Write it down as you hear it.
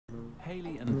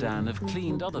Haley and Dan have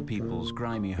cleaned other people's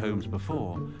grimy homes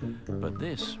before, but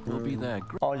this will be their...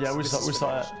 Oh yeah, we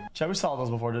saw it. Chat, we saw those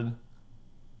before, dude.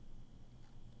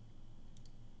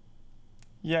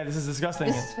 Yeah, this is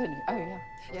disgusting. Oh yeah.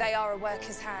 They are a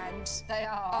worker's hand. They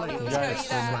are. I will tell you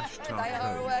that. They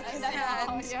are a worker's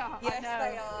hand. Yeah, yes,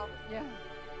 they are. Yeah.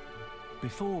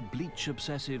 Before bleach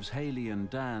obsessives Haley and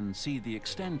Dan see the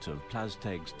extent of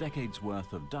Plasteg's decades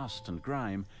worth of dust and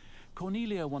grime,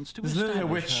 Cornelia wants to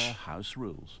establish her house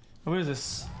rules. What is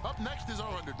this? Up next is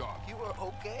our underdog. You were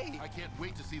okay. I can't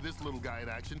wait to see this little guy in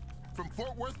action. From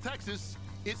Fort Worth, Texas,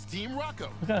 it's Team Rocko.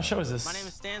 What kind of show is this? My name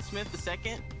is Stan Smith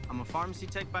II. I'm a pharmacy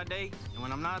tech by day, and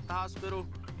when I'm not at the hospital,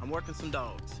 I'm working some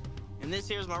dogs. And this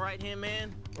here's my right-hand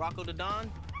man, Rocko the Don.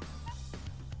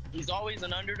 He's always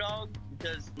an underdog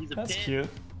because he's a That's pit. cute.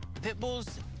 Pit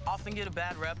bulls often get a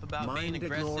bad rep about being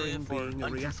aggressive or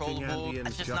uncontrollable.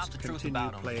 That's just not the truth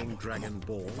about them. Playing Dragon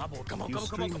Ball. Your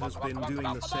stream has been doing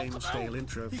the same stale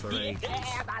intro for ages.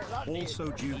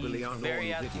 Also, Jubilee on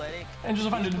Very athletic. And just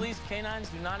find Police canines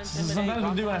do not intimidate. sometimes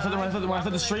we do when I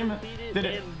said the stream. Did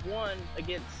it?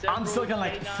 I'm still kind of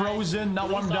like frozen, not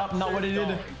warmed up, not what it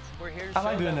did. We're here to I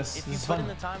like show doing them this. If This you is put fun. in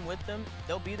the time with them,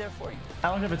 they'll be there for you. I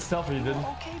don't know if it's stealth for you, dude.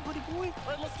 Okay, buddy boy.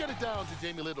 All right, let's get it down to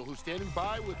Jamie Little, who's standing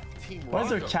by with Team Rocko. Why is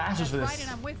there caches for Right, this?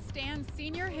 and I'm with Stan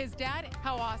Sr., his dad.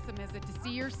 How awesome is it to see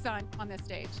your son on this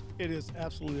stage? It is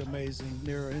absolutely amazing.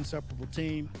 They're an inseparable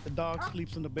team. The dog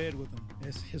sleeps in the bed with him.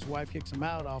 His wife kicks him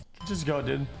out off. Just go,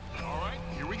 dude. All right,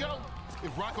 here we go.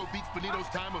 If Rocko beats Benito's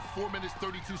time of 4 minutes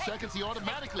 32 seconds, he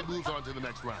automatically moves on to the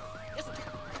next round.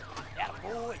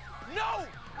 Boy. No!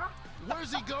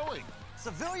 Where's he going?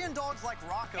 Civilian dogs like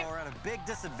Rocko are at a big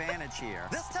disadvantage here.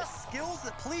 This tests skills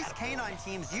that police canine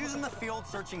teams use in the field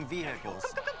searching vehicles.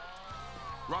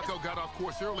 Rocko got off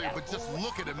course earlier, but just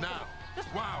look at him now.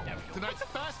 Wow, tonight's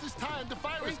fastest time to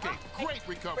fire escape. Great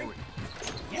recovery.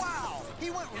 Wow, he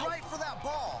went right for that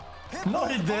ball. No,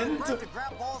 he didn't. To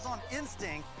grab balls on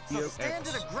instinct, so Yo, Stan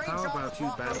did a great how job about with you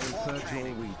Rocko's badly ball purge your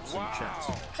training. weeds in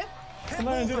chat? Pit I'm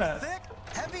not gonna bulls do are that.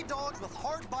 thick, heavy dogs with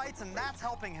hard bites, and that's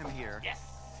helping him here. Yes.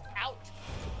 Out.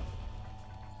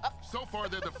 So far,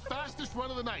 they're the fastest run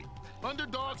of the night.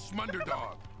 Underdog,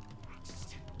 schmunderdog.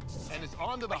 And it's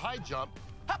on to the high jump.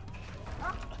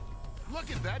 Look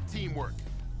at that teamwork.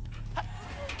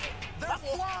 They're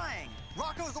flying!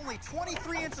 Rocco's only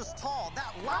 23 inches tall.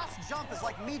 That last jump is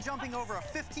like me jumping over a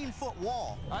 15-foot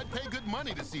wall. I'd pay good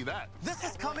money to see that. This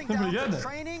is coming Pretty down good. to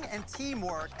training and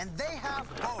teamwork, and they have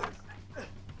both.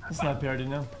 It's not parody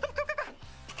now.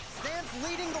 Stan's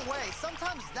leading the way.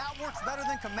 Sometimes that works better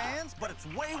than commands, but it's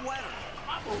way wetter.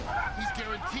 He's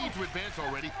guaranteed to advance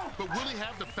already, but will he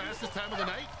have the fastest time of the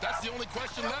night? That's the only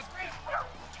question left.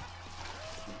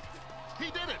 He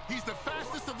did it! He's the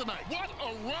fastest of the night. What a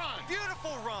run!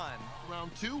 Beautiful run. Round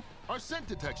 2, our scent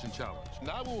detection challenge.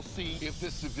 Now we'll see if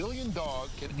this civilian dog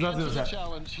can Let's do answer the that.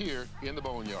 challenge here in the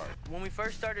boneyard. When we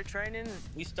first started training,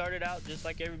 we started out just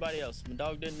like everybody else. My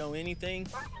dog didn't know anything.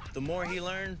 The more he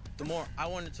learned, the more I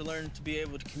wanted to learn to be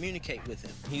able to communicate with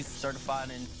him. He's certified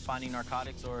in finding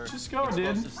narcotics or Just go, dude.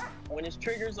 explosives. When his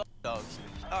triggers are dogs.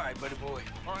 All right, buddy boy.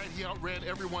 All right, he outran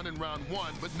everyone in round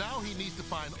 1, but now he needs to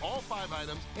find all 5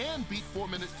 items and beat 4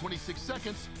 minutes 26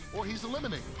 seconds, or he's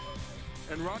eliminated.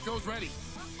 And Rocco's ready.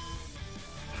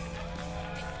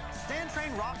 Stan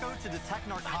trained Rocco to detect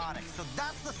narcotics, so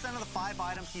that's the scent of the 5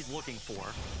 items he's looking for.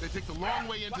 They take the long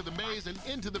way into the maze and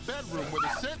into the bedroom, where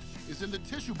the scent is in the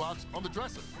tissue box on the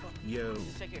dresser. Yo.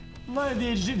 Take care. No,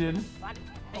 DHG did.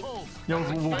 Oh, Yo,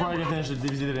 we'll probably get finished the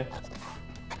DVZ today.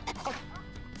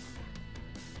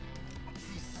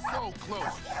 he's so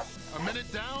close. A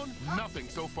minute down, nothing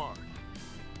so far.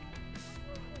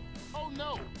 Oh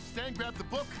no, Stan grabbed the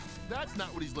book. That's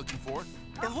not what he's looking for.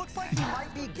 It looks like he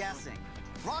might be guessing.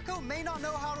 Rocco may not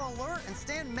know how to alert, and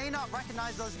Stan may not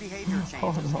recognize those behavior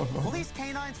changes. no. Police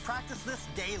canines practice this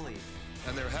daily.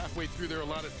 And they're halfway through their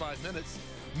allotted 5 minutes.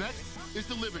 Next is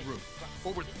the living room.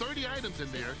 Over 30 items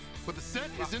in there, but the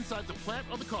scent is inside the plant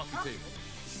on the coffee table.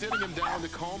 Sitting him down to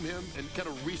calm him and kind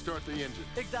of restart the engine.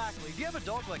 Exactly. If you have a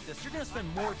dog like this, you're going to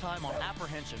spend more time on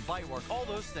apprehension, bite work, all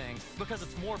those things, because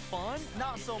it's more fun,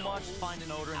 not so much find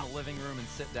an odor in the living room and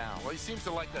sit down. Well, he seems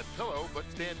to like that pillow, but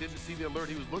Stan didn't see the alert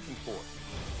he was looking for.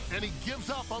 And he gives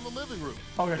up on the living room.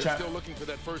 Okay, They're chat. still looking for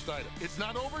that first item. It's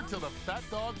not over till the fat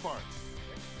dog barks.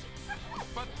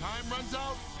 But time runs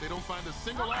out. They don't find a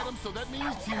single item, so that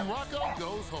means Team Rocko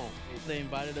goes home. They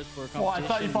invited us for a competition. Well, I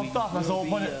thought you popped off. That's the whole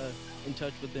point. In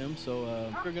touch with them, so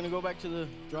we're gonna go back to the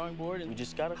drawing board, and we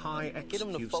just gotta get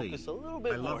them to focus a little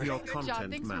bit I love more. your Good job.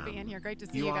 content, Thanks for man. being here. Great to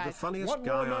see You you are the guys. funniest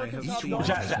guy I have seen.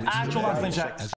 Chat, the actual last thing, chat.